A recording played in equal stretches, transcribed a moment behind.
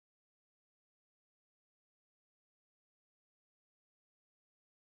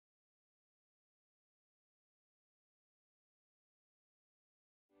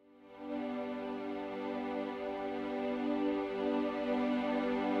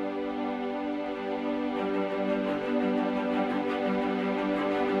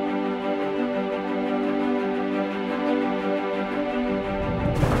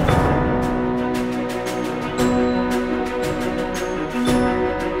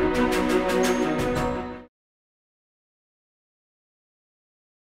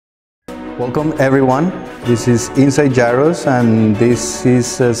Welcome everyone, this is Inside Gyros and this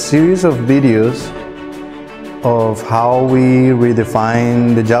is a series of videos of how we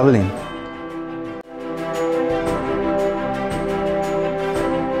redefine the Javelin.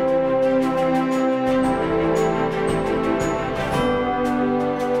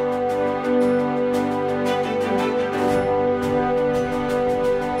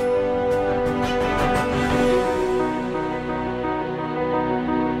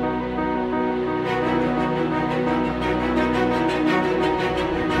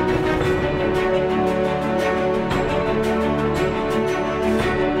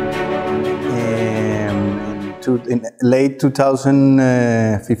 In late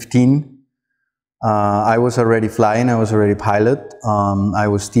 2015, I was already flying, I was already pilot, I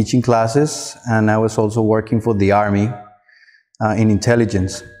was teaching classes, and I was also working for the Army in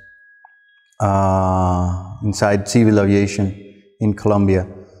intelligence inside civil aviation in Colombia.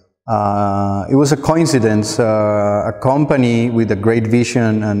 It was a coincidence, a company with a great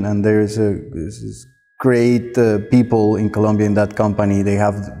vision, and there's great people in Colombia in that company. They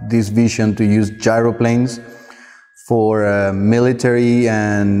have this vision to use gyroplanes for military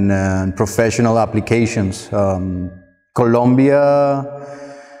and professional applications. Colombia,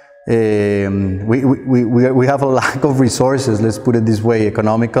 we have a lack of resources, let's put it this way,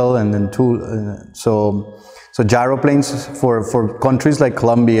 economical and then so gyroplanes for countries like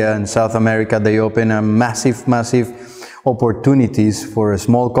Colombia and South America, they open a massive opportunities for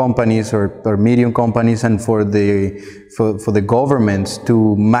small companies or medium companies and for the governments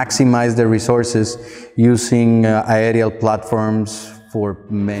to maximize their resources using aerial platforms for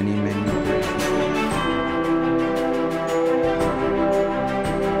many operations.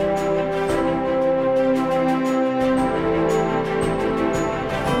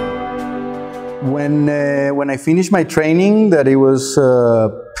 When I finished my training, that it was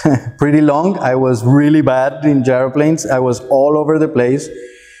pretty long. I was really bad in gyroplanes. I was all over the place.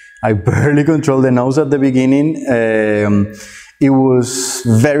 I barely controlled the nose at the beginning. It was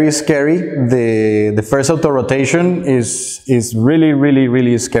very scary. The first auto rotation is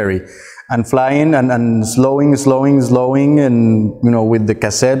really scary. And flying and slowing, and you know, with the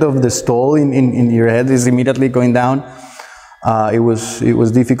cassette of the stall in your head is immediately going down. It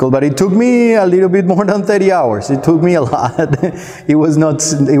was difficult, but it took me a little bit more than 30 hours. It took me a lot. It was not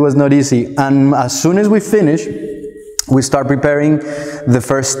easy. And as soon as we finished, we start preparing the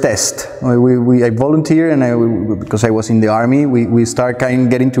first test. I volunteered, and because I was in the Army, we start kind of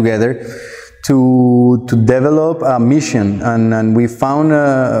getting together to develop a mission, and we found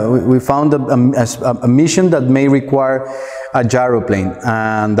a mission that may require a gyroplane,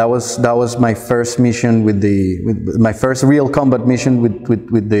 and that was my first mission my first real combat mission with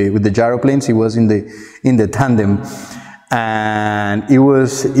the gyroplanes. It was in the tandem, and it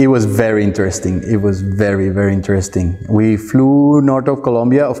was very interesting. It was very interesting. We flew north of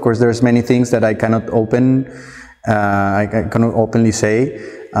Colombia. Of course, there's many things that I cannot openly say.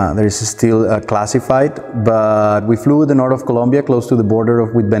 There is still classified, but we flew the north of Colombia, close to the border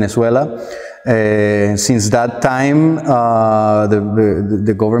with Venezuela. Since that time,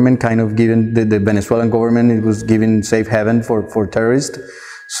 the government kind of given, the Venezuelan government, it was given safe haven for terrorists.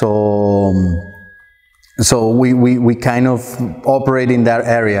 So we kind of operate in that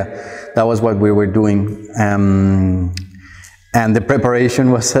area. That was what we were doing. And the preparation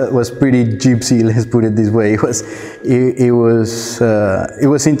was pretty gypsy, let's put it this way. It was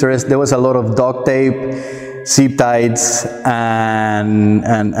interesting. There was a lot of duct tape, zip ties, and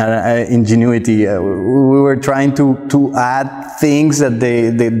ingenuity. We were trying to add things that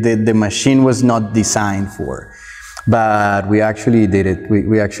the machine was not designed for, but we actually did it.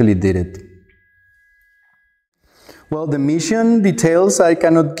 We actually did it. Well, the mission details, I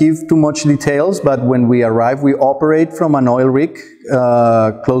cannot give too much details, but when we arrive, we operate from an oil rig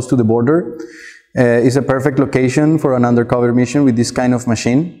close to the border. It's a perfect location for an undercover mission with this kind of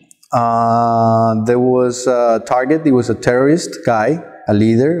machine. There was a target. It was a terrorist guy, a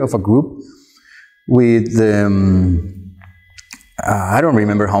leader of a group with, I don't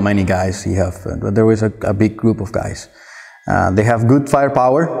remember how many guys he had, but there was a big group of guys. They have good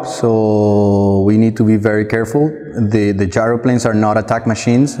firepower, so we need to be very careful. The gyroplanes are not attack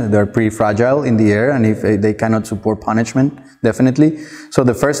machines. They're pretty fragile in the air, and if they cannot support punishment, definitely. So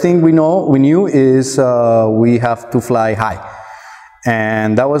the first thing we knew is we have to fly high.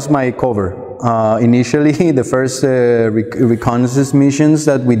 And that was my cover. Initially, the first reconnaissance missions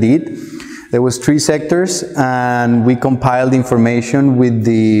that we did, there was 3 sectors, and we compiled information with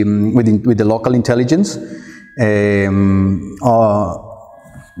the local intelligence.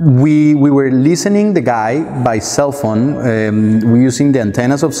 We were listening the guy by cell phone, using the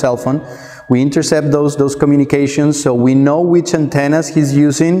antennas of cell phone. We intercept those communications, so we know which antennas he's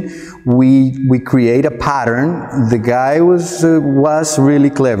using. We create a pattern. The guy was really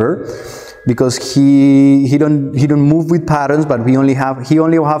clever, because he don't move with patterns, but he only have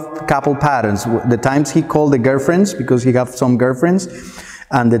a couple patterns. The times he called the girlfriends, because he have some girlfriends,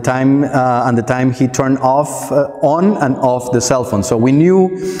 and the time he turned on and off the cell phone. So we knew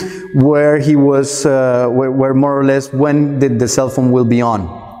where he was, where more or less when the cell phone will be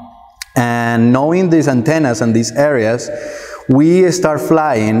on. And knowing these antennas and these areas, we start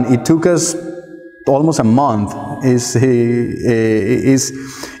flying. It took us almost a month. It's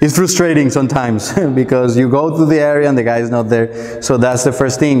frustrating sometimes because you go to the area and the guy is not there. So that's the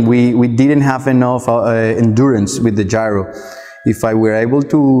first thing. We didn't have enough endurance with the gyro. If I were able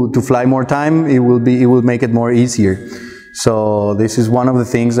to fly more time, it will make it more easier. So this is one of the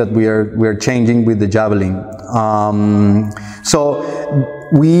things that we are changing with the Javelin. So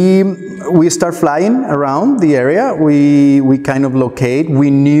we start flying around the area. We kind of locate. We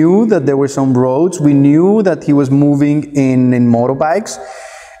knew that there were some roads. We knew that he was moving in motorbikes.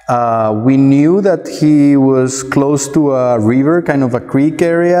 We knew that he was close to a river, kind of a creek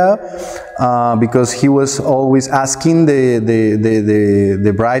area, because he was always asking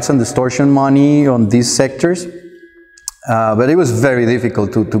the bribes and extortion money on these sectors. But it was very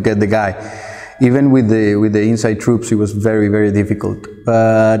difficult to get the guy. Even with the inside troops, it was very, very difficult.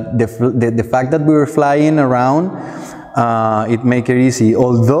 But the fact that we were flying around, it made it easy.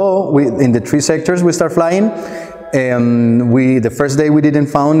 Although in the 3 sectors we start flying, the first day we didn't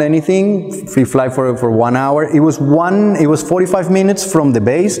found anything. We fly for 1 hour. It was 45 minutes from the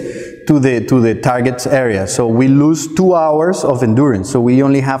base to the target area. So we lose 2 hours of endurance. So we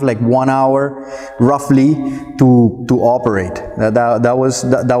only have like 1 hour roughly to operate. That was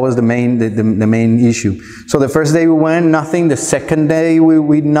the main issue. So the first day we went, nothing. The second day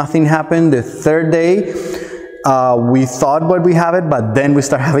nothing happened. The third day we thought what we have it, but then we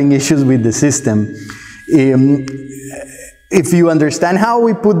start having issues with the system. If you understand how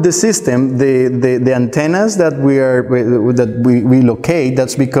we put the system, the antennas that we locate,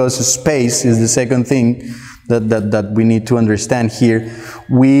 that's because space is the second thing that we need to understand here.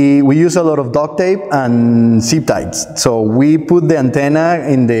 We use a lot of duct tape and zip ties. So we put the antenna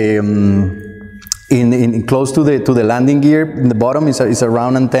in close to the landing gear. In the bottom is a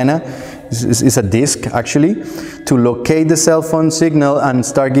round antenna. It's a disc actually, to locate the cell phone signal and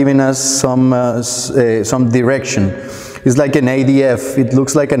start giving us some direction. It's like an ADF. It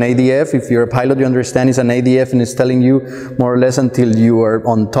looks like an ADF. If you're a pilot, you understand it's an ADF, and it's telling you more or less until you are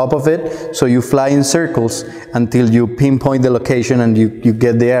on top of it. So you fly in circles until you pinpoint the location and you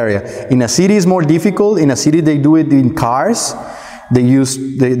get the area. In a city, it's more difficult. In a city, they do it in cars. They use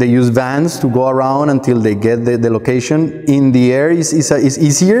vans to go around until they get the location. In the air is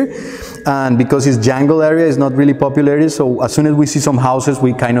easier, and because it's jungle area, it's not really populated. So as soon as we see some houses,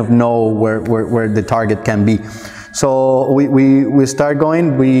 we kind of know where the target can be. So we start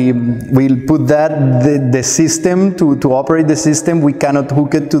going. We put the system to operate the system. We cannot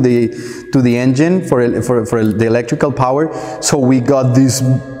hook it to the engine for the electrical power. So we got this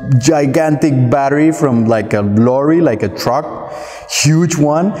gigantic battery from like a lorry, like a truck, huge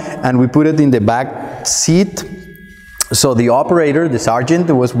one, and we put it in the back seat. So the operator, the sergeant,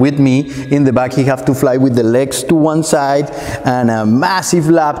 who was with me in the back, he had to fly with the legs to one side and a massive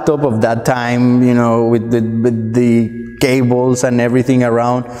laptop of that time, you know, with the cables and everything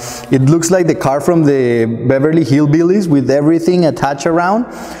around. It looks like the car from the Beverly Hillbillies with everything attached around.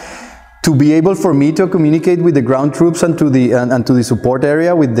 To be able for me to communicate with the ground troops and to the support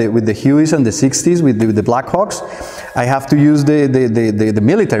area with the Hueys and the 60s with the Blackhawks, I have to use the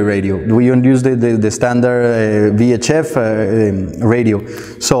military radio. We don't use the standard VHF radio.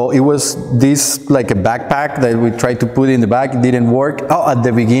 So it was this like a backpack that we tried to put in the back. It didn't work. Oh, at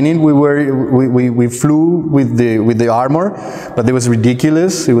the beginning we flew with the armor, but it was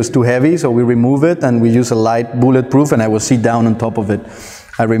ridiculous. It was too heavy, so we removed it and we used a light bulletproof, and I would sit down on top of it.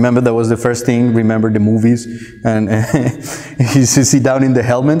 I remember that was the first thing, remember the movies, and you sit down in the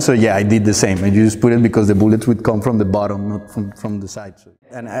helmet, so yeah, I did the same. I just put it because the bullets would come from the bottom, not from the side.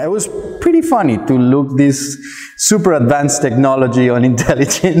 And it was pretty funny to look this super advanced technology on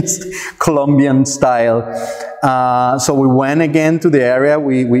intelligence, Colombian style. So we went again to the area.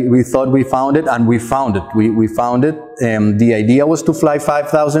 We thought we found it, and we found it. We found it. The idea was to fly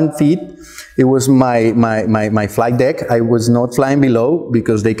 5,000 feet. It was my flight deck. I was not flying below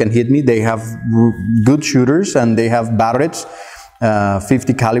because they can hit me. They have good shooters and they have Barretts,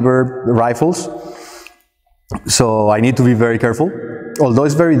 50 caliber rifles. So I need to be very careful. Although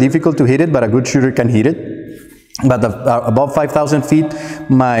it's very difficult to hit it, but a good shooter can hit it. but above 5,000 feet,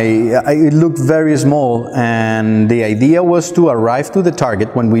 it looked very small, and the idea was to arrive to the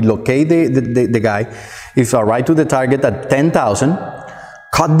target when we locate the guy. If I arrive to the target at 10,000,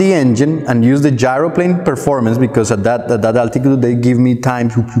 cut the engine and use the gyroplane performance, because at that altitude they give me time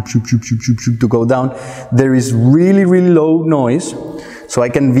to go down. There is really low noise, so I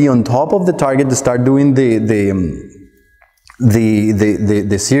can be on top of the target to start doing the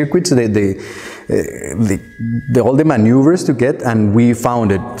circuits, all the maneuvers to get, and we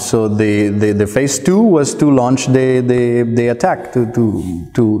found it. So the phase 2 was to launch the attack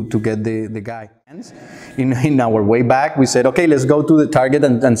to get the guy. In our way back, we said, okay, let's go to the target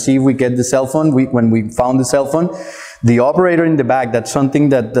and see if we get the cell phone. When we found the cell phone, the operator in the back, that's something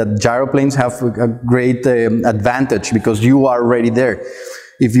that gyroplanes have a great advantage, because you are already there.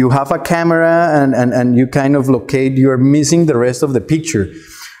 If you have a camera and you kind of locate, you're missing the rest of the picture.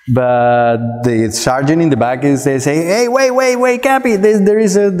 But the sergeant in the back says, hey, wait, Cappy, there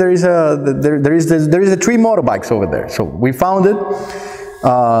is a 3 motorbikes over there. So we found it.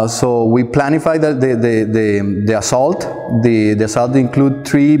 So we planified the assault. The assault include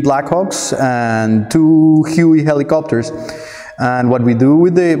 3 Blackhawks and 2 Huey helicopters. And what we do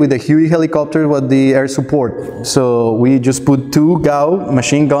with the Huey helicopter was the air support. So we just put 2 GAU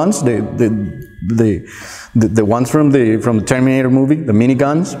machine guns, the ones from the Terminator movie, the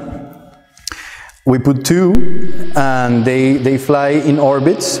miniguns. We put 2, and they fly in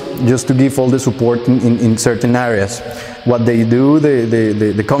orbits just to give all the support in certain areas. What they do,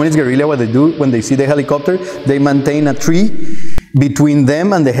 the communist guerrilla, what they do when they see the helicopter, they maintain a tree between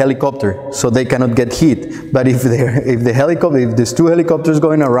them and the helicopter, so they cannot get hit. But if there's 2 helicopters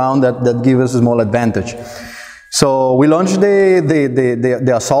going around, that gives us a small advantage. So we launched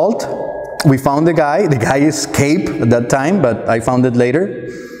the assault. We found the guy. The guy escaped at that time, but I found it later.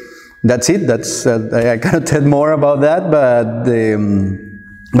 That's it. I cannot tell more about that, but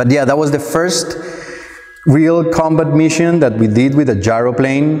yeah, that was the first real combat mission that we did with a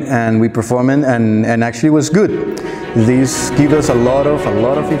gyroplane, and we performed it, and actually was good. This gives us a lot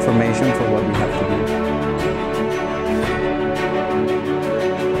of information for what we have to do.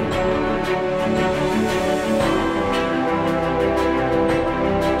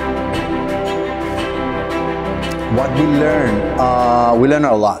 What we learn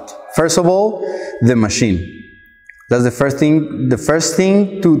a lot. First of all, the machine. That's the first thing. The first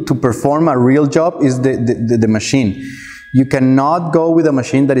thing to perform a real job is the machine. You cannot go with a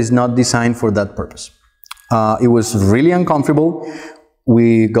machine that is not designed for that purpose. It was really uncomfortable.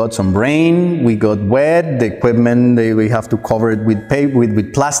 We got some rain, we got wet, the equipment, we have to cover it with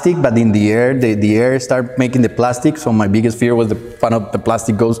plastic, but in the air started making the plastic, so my biggest fear was the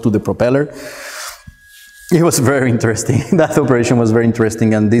plastic goes to the propeller. It was very interesting. That operation was very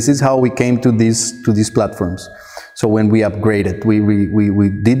interesting, and this is how we came to these platforms. So when we upgraded, we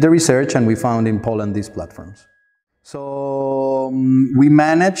did the research and we found in Poland these platforms. So we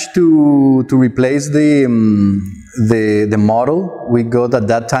managed to replace the model we got at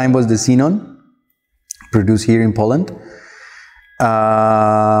that time was the Xenon, produced here in Poland,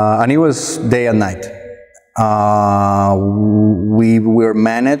 and it was day and night. We were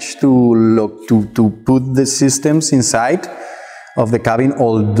managed to put the systems inside of the cabin,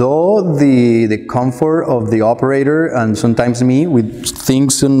 although the comfort of the operator and sometimes me with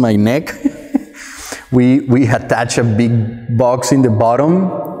things on my neck, we attach a big box in the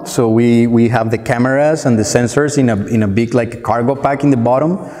bottom, so we have the cameras and the sensors in a big like cargo pack in the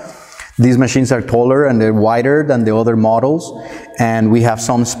bottom. These machines are taller and they're wider than the other models, and we have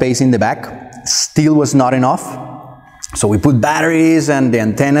some space in the back. Still was not enough, so we put batteries and the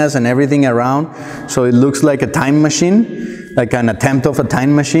antennas and everything around, so it looks like a time machine, like an attempt of a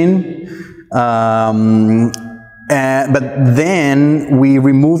time machine. But then we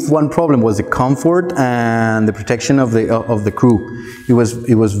removed one problem, was the comfort and the protection of the crew. It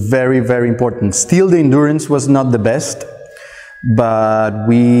was very, very important. Still, the endurance was not the best, but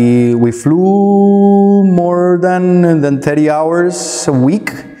we flew more than 30 hours a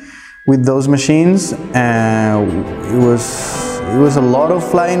week with those machines, and it was a lot of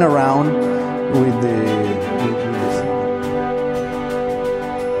flying around with the